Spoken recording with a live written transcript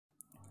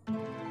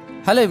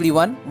Hello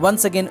everyone,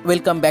 once again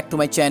welcome back to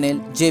my channel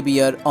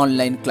JBR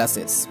Online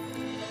Classes.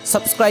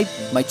 Subscribe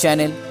my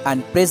channel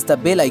and press the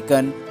bell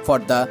icon for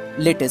the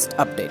latest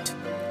update.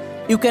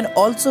 You can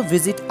also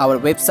visit our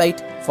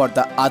website for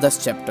the others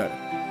chapter.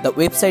 The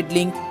website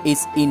link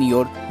is in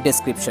your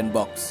description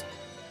box.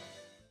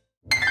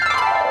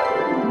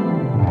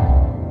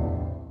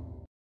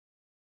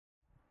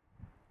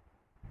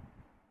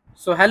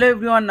 So hello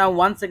everyone, now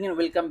once again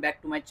welcome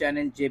back to my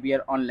channel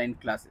JBR Online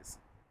Classes.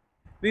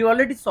 We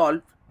already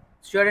solved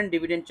share and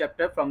dividend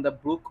chapter from the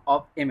book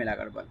of M.L.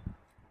 Aggarwal.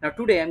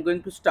 Today I am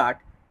going to solve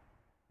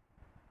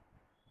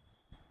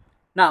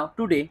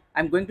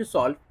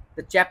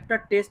the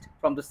chapter test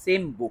from the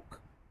same book.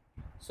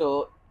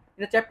 So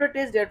in the chapter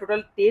test there are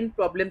total 10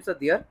 problems are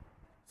there.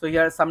 So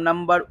here sum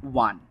number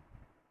 1.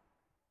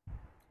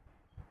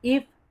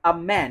 If a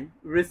man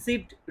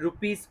received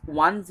rupees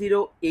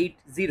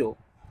 1080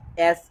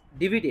 as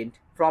dividend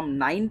from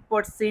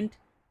 9%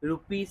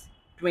 rupees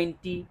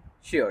 20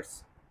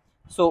 shares.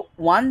 So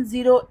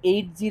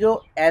 1080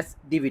 as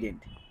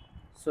dividend.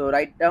 So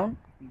write down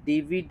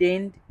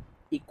dividend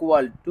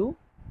equal to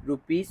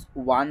rupees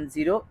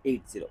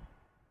 1080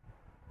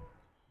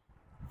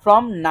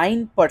 from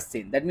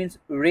 9%, that means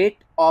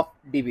rate of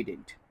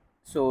dividend.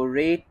 So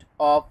rate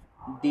of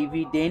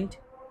dividend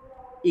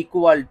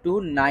equal to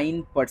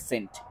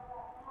 9%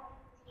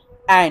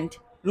 and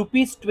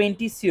rupees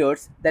 20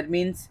 shares, that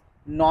means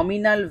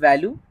nominal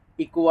value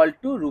equal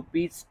to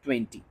rupees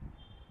 20.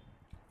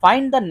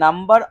 Find the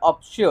number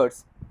of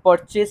shares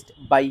purchased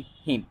by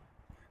him.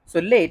 So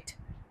let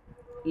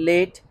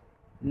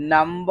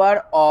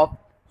number of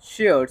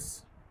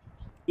shares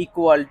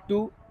equal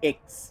to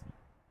x.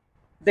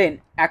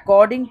 Then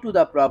according to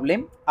the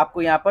problem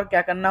आपको यहाँ पर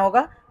क्या करना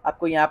होगा,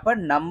 आपको यहाँ पर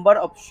number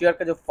of share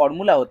का जो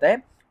फॉर्मूला होता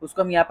है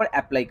उसको हम यहाँ पर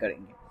अप्लाई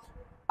करेंगे.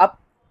 अब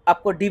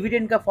आपको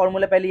डिविडेंड का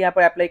फॉर्मूला पहले यहाँ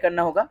पर अप्लाई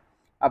करना होगा.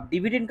 अब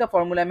डिविडेंड का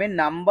फॉर्मूला में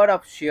number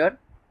of share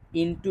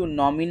into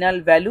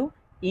nominal value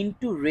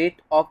into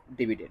rate of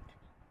dividend.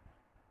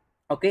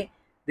 Okay,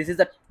 this is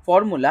the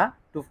formula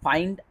to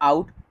find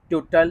out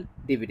total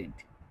dividend.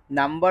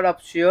 Number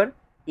of share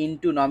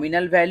into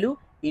nominal value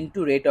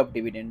into rate of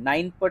dividend.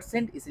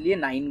 9% इसलिए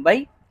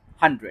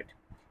 9/100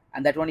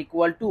 and that one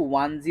equal to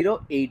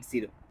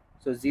 1080.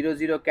 So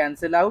 00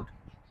 cancel out,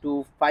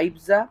 2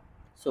 5s are,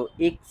 so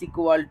x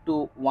equal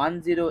to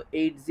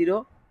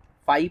 1080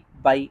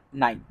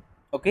 5/9.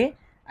 Okay,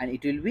 and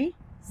it will be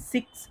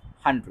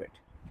 600.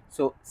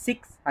 So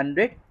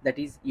 600, that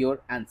is your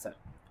answer.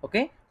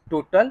 Okay,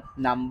 total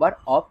number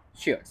of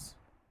shares.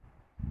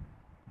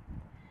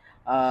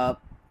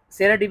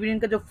 Share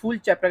dividend का जो full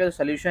chapter का जो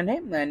solution है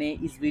मैंने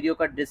इस video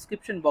का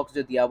description box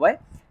जो दिया हुआ है,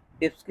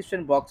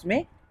 डिस्क्रिप्शन बॉक्स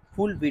में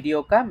फुल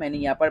वीडियो का मैंने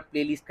यहाँ पर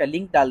प्लेलिस्ट का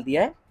लिंक डाल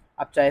दिया है.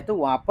 आप चाहे तो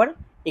वहाँ पर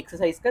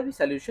एक्सरसाइज का भी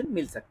सोल्यूशन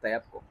मिल सकता है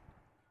आपको.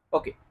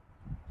 ओके,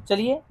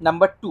 चलिए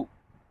number 2.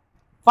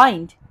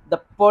 Find the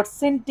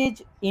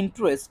percentage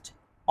interest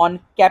on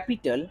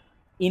capital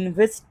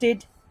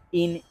invested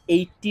in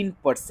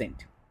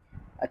 18%.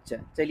 अच्छा,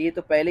 चलिए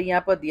तो पहले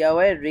यहाँ पर दिया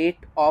हुआ है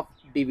rate of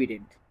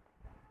dividend.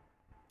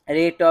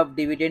 Rate of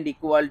dividend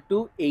equal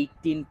to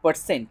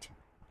 18%.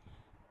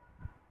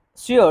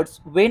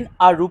 Shares when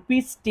a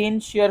 ₹10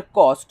 share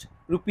cost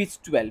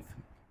 ₹12.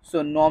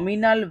 So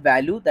nominal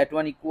value that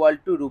one equal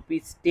to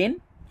 ₹10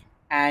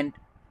 and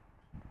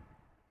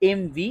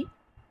MV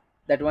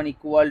that one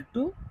equal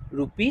to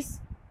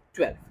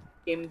 ₹12.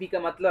 MV का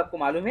मतलब आपको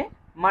मालूम है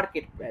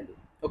market value.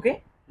 Okay,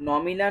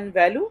 nominal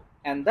value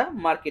and the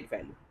market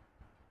value.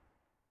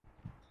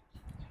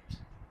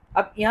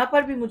 अब यहाँ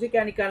पर भी मुझे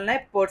क्या निकालना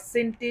है,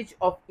 परसेंटेज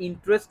ऑफ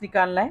इंटरेस्ट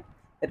निकालना है.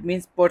 That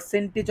means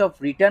percentage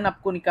of return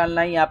आपको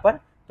निकालना है यहाँ पर.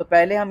 तो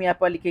पहले हम यहाँ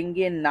पर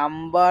लिखेंगे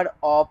number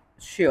of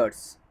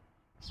shares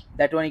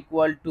that one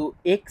equal to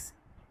x.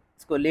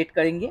 इसको लेट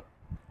करेंगे.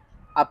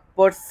 अब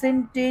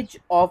परसेंटेज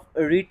ऑफ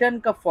रिटर्न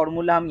का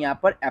फॉर्मूला हम यहाँ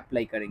पर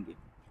अप्लाई करेंगे.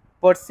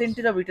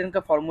 परसेंटेज ऑफ रिटर्न का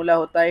फॉर्मूला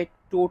होता है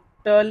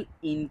टोटल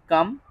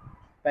इनकम.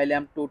 पहले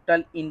हम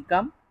टोटल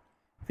इनकम,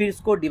 फिर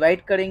इसको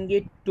डिवाइड करेंगे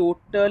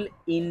टोटल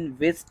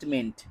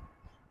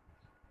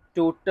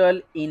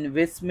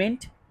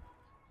इन्वेस्टमेंट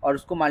और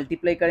उसको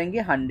मल्टीप्लाई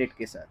करेंगे 100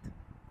 के साथ.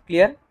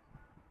 क्लियर.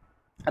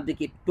 अब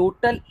देखिए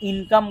टोटल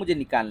इनकम मुझे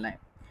निकालना है.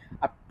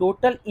 अब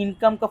टोटल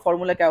इनकम का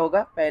फॉर्मूला क्या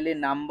होगा, पहले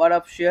नंबर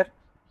ऑफ शेयर,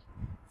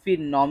 फिर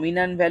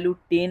नॉमिनल वैल्यू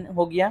 10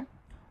 हो गया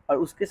और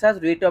उसके साथ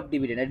rate of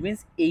dividend, that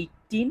means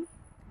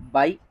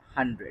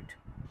 18/100.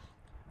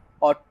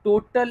 और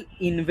टोटल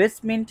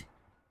इन्वेस्टमेंट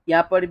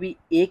यहाँ पर भी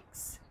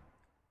एक्स,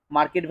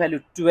 मार्केट वैल्यू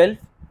 12.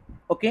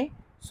 ओके,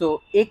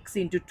 सो x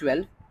इंटू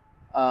 12,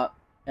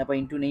 यहाँ पर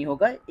इंटू नहीं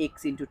होगा,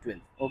 x इंटू 12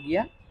 हो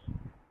गया,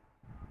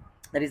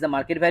 that is the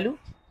market value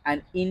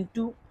and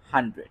into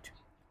 100.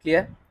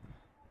 Clear.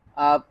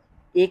 अब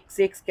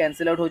x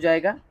कैंसिल आउट हो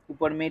जाएगा.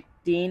 ऊपर में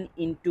 10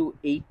 इंटू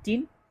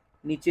 18,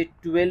 नीचे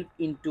 12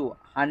 into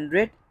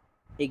 100,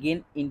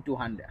 again into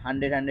 100.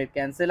 100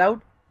 cancel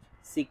out.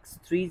 6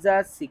 3s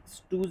are,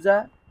 6 2s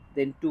are,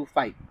 then 2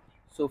 5.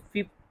 So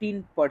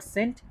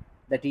 15%,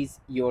 that is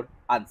your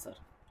answer.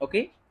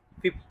 Okay,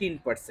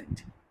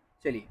 15%.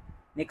 चलिए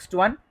next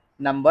one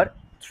number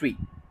 3,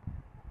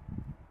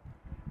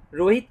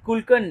 Rohit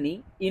Kulkarni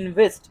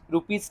invest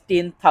rupees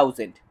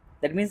 10,000.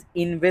 That means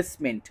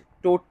investment,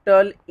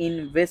 total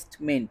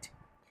investment.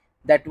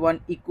 That one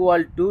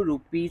equal to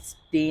rupees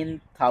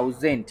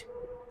 10,000.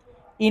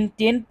 In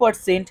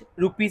 10%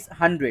 rupees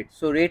 100.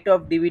 So rate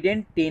of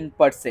dividend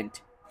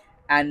 10%.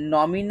 And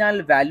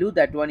nominal value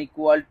that one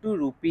equal to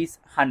rupees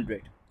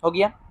 100. हो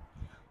गया?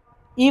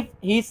 If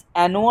his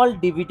annual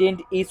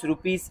dividend is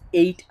rupees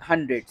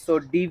 800, so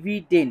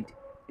dividend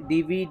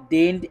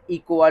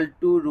equal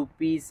to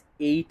rupees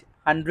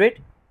 800.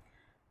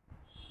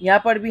 यहाँ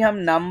पर भी हम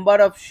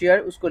number of share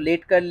उसको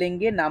late कर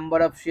लेंगे,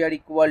 number of share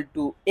equal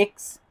to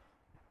x.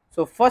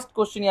 So first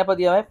question यहाँ पर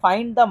दिया हुआ है,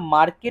 find the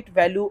market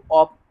value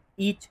of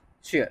each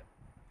share.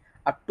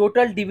 अब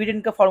टोटल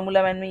डिविडेंड का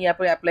फॉर्मूला मैंने यहाँ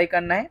पर अप्लाई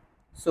करना है.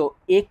 सो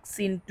x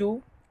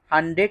into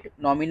 100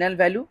 nominal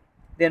value,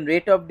 then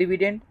rate of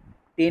dividend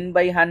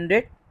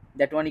 10/100,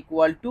 that one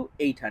equal to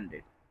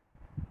 800.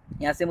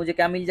 यहाँ से मुझे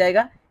क्या मिल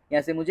जाएगा,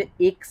 यहाँ से मुझे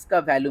एक्स का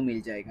वैल्यू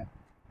मिल जाएगा.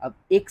 अब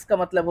एक्स का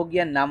मतलब हो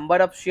गया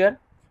नंबर ऑफ शेयर.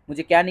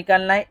 मुझे क्या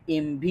निकालना है,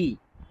 एम बी.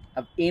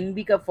 अब एम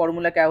बी का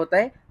फॉर्मूला क्या होता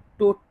है,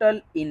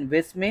 total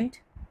investment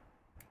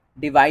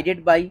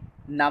divided by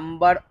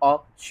number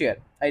of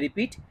share. I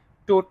repeat,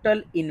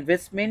 total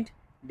investment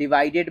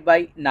divided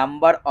by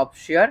number of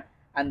share,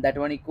 and that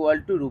one equal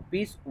to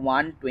rupees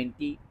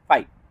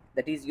 125.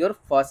 That is your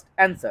first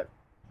answer.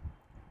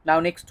 Now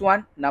next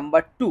one, number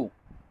 2.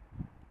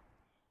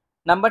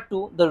 Number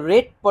 2, the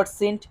rate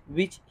percent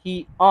which he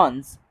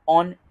earns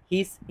on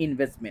his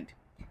investment.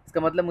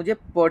 इसका मतलब मुझे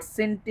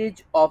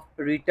percentage of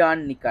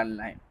return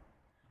निकालना है.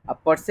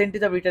 अब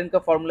percentage of return का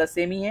formula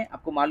same ही है,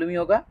 आपको मालूम ही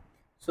होगा.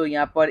 सो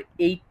यहाँ पर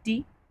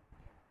 80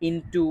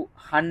 into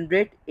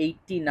 100,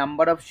 80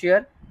 number of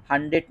share,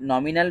 100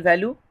 nominal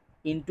value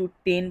into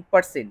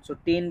 10%, सो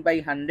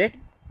 10/100.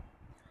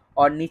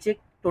 और नीचे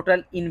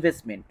टोटल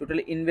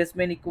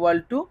इन्वेस्टमेंट इक्वल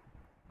टू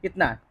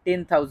कितना,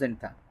 10,000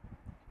 था.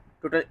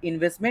 Total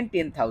investment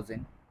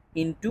 10,000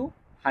 into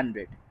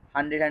 100,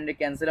 100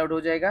 cancel out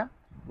हो जाएगा,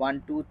 1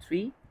 2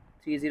 3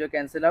 30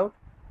 cancel out.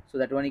 So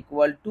that one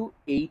equal to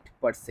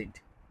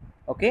 8%.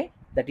 Okay,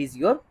 that is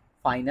your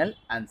final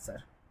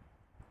answer.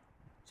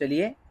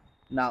 चलिए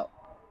now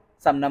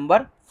some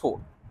number 4.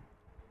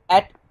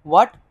 At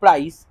what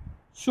price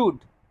should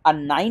a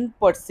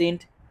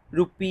 9%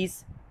 rupees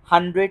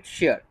 100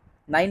 share,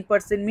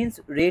 9% means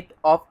rate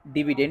of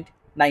dividend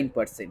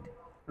 9%,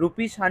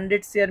 rupees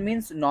 100 share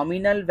means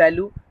nominal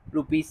value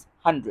rupees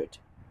 100,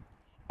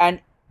 and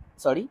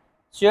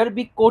share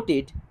be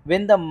quoted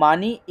when the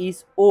money is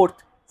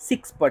worth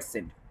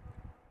 6%.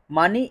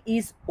 Money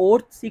is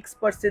worth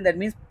 6%, that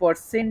means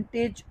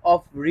percentage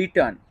of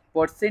return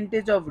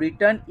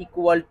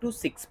equal to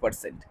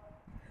 6%.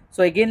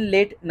 So again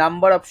let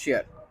number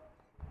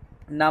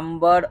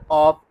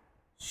of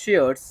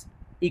shares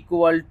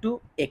equal to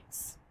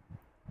x.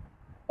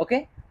 Okay,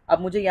 अब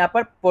मुझे यहाँ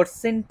पर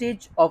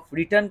percentage of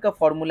return का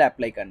formula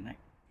apply करना है.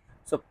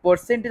 So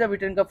percentage of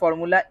return का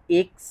formula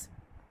x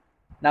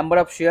number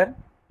of share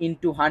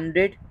into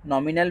 100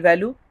 nominal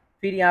value,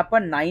 फिर यहाँ पर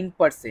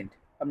 9%.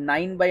 अब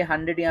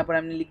 9/100 यहाँ पर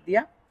हमने लिख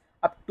दिया.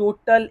 अब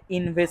टोटल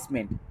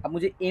इन्वेस्टमेंट, अब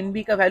मुझे एम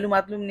बी का वैल्यू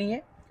मालूम नहीं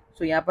है,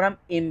 सो यहाँ पर हम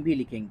एम बी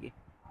लिखेंगे,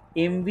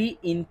 M B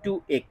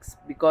into x,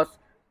 because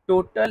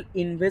total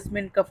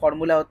investment का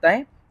फॉर्मूला होता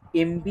है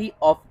MB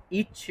of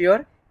each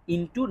share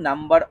into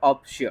number of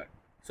share.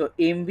 So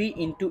MB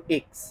into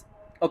X.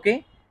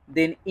 Okay,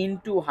 then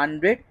into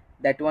 100,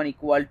 that one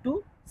equal to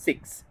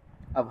 6.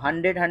 अब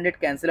 100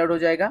 कैंसिल आउट हो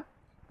जाएगा,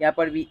 यहाँ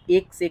पर भी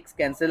x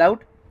cancel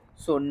out.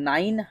 So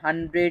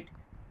 900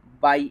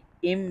 by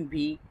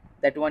MB,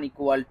 that one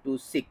equal to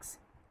 6.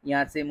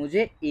 यहाँ से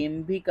मुझे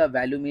MB का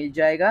वैल्यू मिल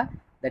जाएगा,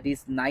 that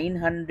is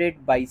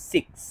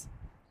 900/6.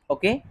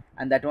 Okay,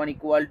 and that one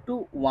equal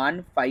to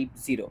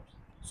 150.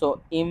 So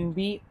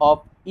MB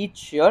of each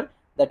share,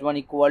 that one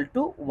equal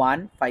to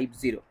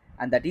 150,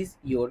 and that is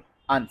your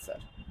answer.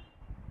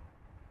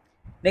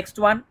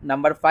 Next one,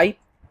 number 5.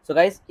 So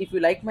guys, if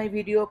you like my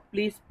video,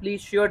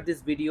 please share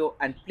this video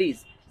and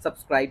please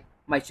subscribe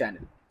my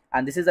channel.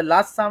 And this is the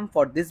last sum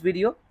for this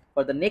video.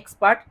 For the next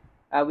part,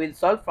 I will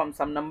solve from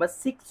sum number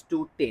 6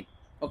 to 10.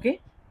 Okay.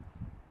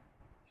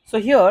 So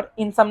here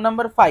in sum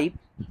number 5,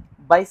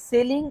 by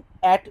selling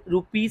at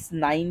rupees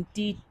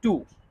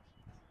 92,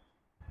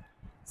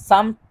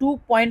 some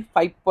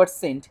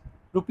 2.5%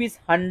 rupees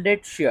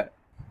 100 share,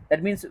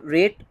 that means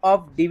rate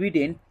of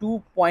dividend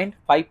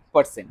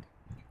 2.5%,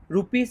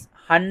 rupees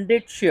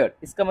 100 share,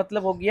 इसका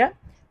मतलब हो गया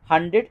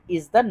 100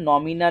 is the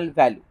nominal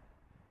value.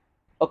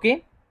 Okay,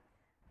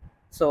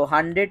 so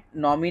 100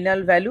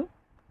 nominal value,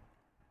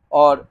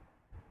 और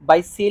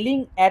by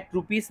selling at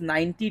rupees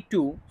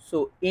 92,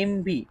 so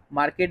MB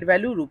market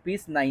value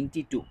rupees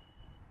 92,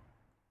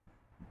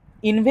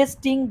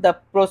 investing the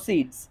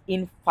proceeds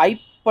in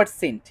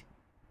 5%,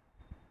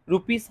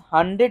 rupees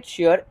 100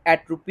 share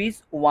eight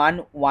rupees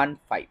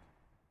 115.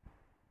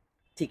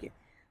 ठीक है,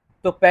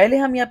 तो पहले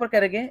हम यहाँ पर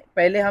करेंगे,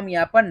 पहले हम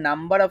यहाँ पर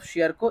नंबर ऑफ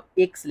शेयर को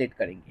एक्स लेट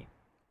करेंगे.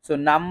 So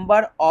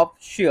number of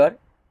share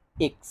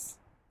x,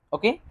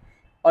 okay,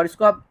 और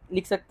इसको आप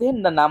लिख सकते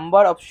हैं the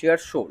number of share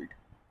sold.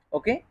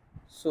 Okay,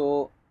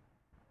 so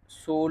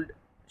sold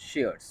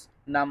shares,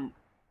 num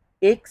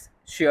x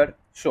share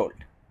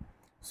sold.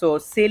 So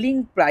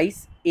selling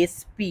price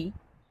SP,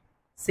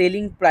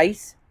 selling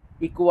price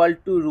equal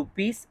to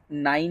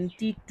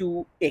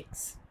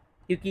 ₹92x,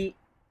 क्योंकि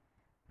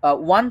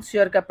 1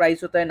 share का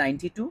price होता है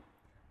 92.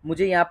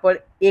 मुझे यहाँ पर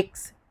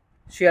x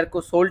शेयर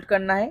को सोल्ड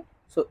करना है,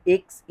 सो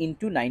x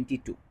into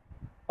 92.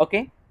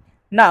 Okay,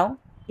 now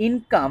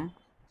income,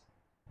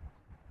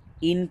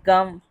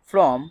 income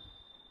from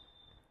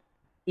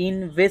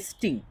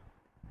investing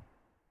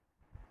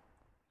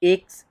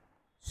x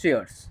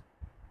shares.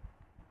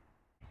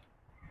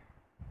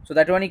 So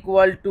that one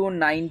equal to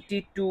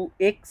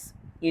 92x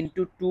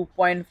into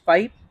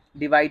 2.5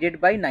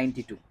 divided by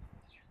 92.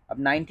 अब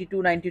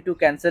 92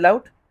 cancel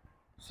out,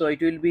 so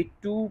it will be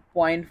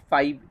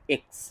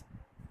 2.5x.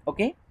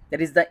 Okay,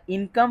 that is the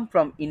income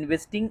from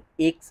investing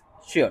x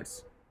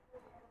shares.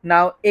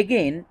 Now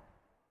again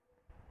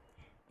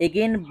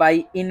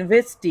by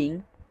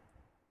investing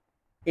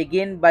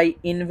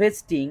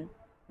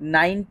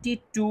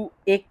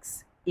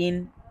 92x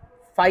in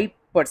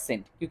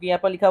 5%, क्योंकि यहाँ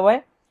पर लिखा हुआ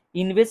है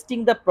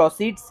investing the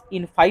proceeds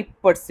in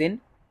 5%,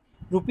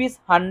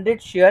 ₹100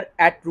 share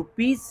eight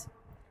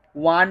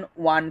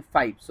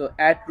 ₹115. So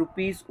eight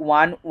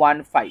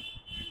 ₹115.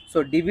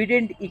 So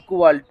dividend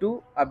equal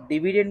to, अब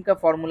dividend का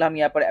formula हम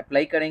यहाँ पर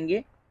अप्लाई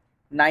करेंगे,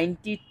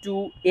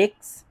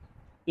 92x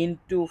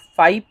into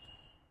 5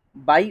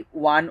 by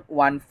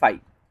 115,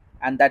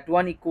 and that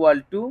one equal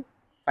to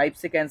 5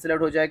 से कैंसिल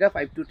आउट हो जाएगा,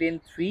 5 to 10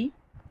 3,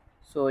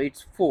 so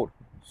it's 4,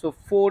 so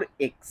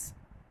 4x.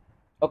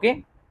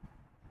 okay,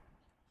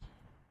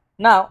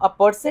 now a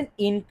person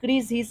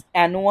increase his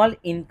annual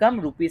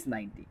income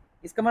 ₹90.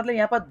 इसका मतलब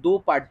यहाँ पर दो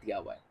पार्ट दिया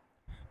हुआ है.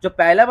 जो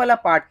पहला वाला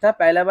पार्ट था,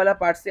 पहला वाला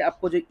पार्ट से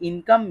आपको जो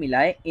इनकम मिला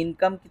है,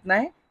 इनकम कितना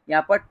है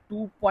यहाँ पर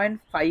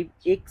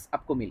 2.5x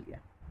आपको मिल गया.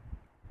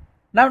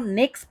 नाउ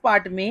नेक्स्ट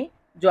पार्ट में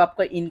जो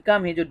आपका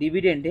इनकम है, जो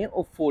डिविडेंड है,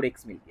 वो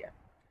 4x मिल गया.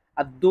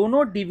 अब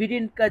दोनों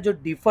डिविडेंड का जो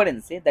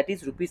डिफरेंस है दैट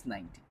इज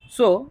 ₹90.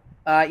 सो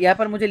यहाँ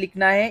पर मुझे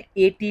लिखना है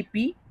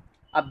ATP.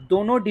 अब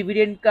दोनों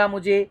डिविडेंड का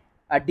मुझे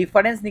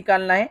डिफरेंस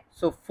निकालना है,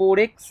 सो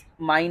 4x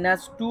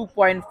minus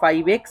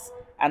 2.5x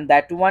and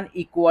that one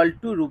equal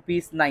to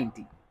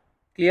 ₹90.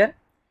 Clear?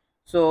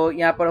 सो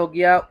यहाँ पर हो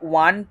गया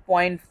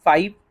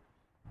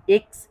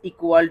 1.5x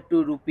equal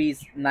to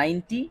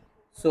 ₹90.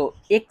 So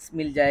x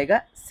मिल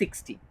जाएगा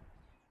 60.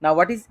 Now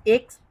what is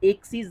x?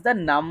 X is the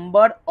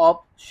number of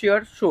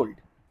shares sold.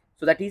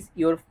 So that is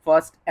your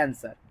first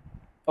answer.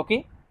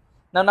 Okay.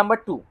 Now number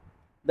 2,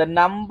 the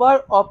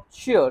number of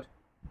share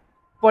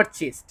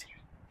purchased.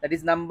 That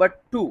is number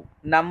 2,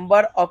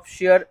 number of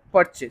share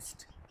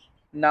purchased.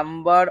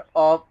 Number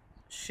of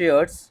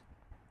shares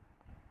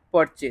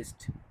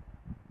purchased.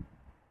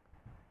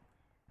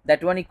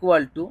 That one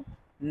equal to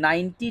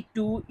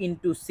 92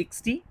 into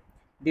 60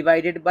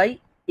 divided by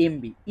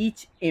MB,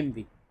 each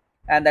MB,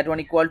 and that one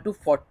equal to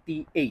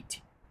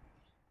 48.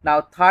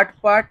 Now third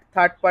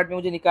part में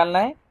मुझे निकालना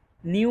है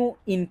new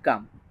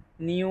income.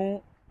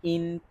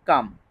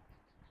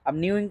 अब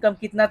new income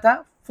कितना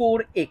था,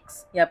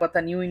 4x, यहाँ पर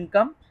था new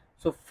income.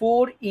 So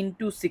 4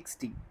 into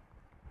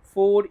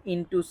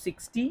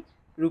 60,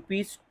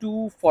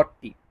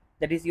 ₹240.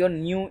 that is your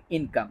new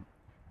income.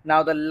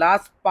 Now the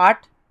last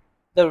part,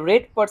 the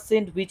rate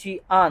percent which he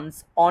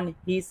earns on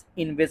his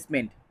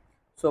investment.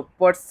 So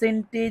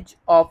percentage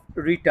of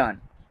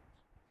return,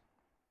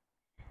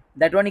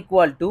 that one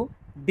equal to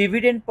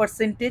dividend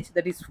percentage,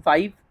 that is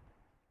 5,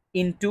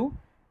 into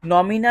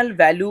nominal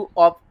value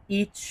of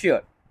each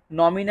share,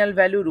 nominal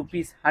value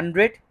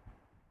 ₹100,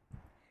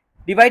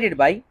 divided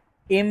by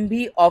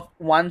MB of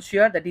one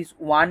share, that is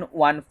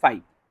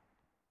 115.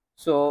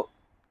 So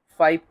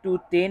 5 to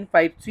 10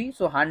 5 3,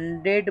 so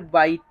 100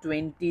 by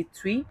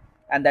 23,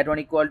 and that one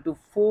equal to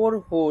 4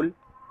 whole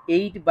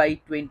 8 by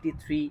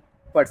 23%.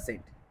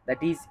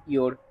 that is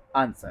your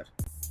answer.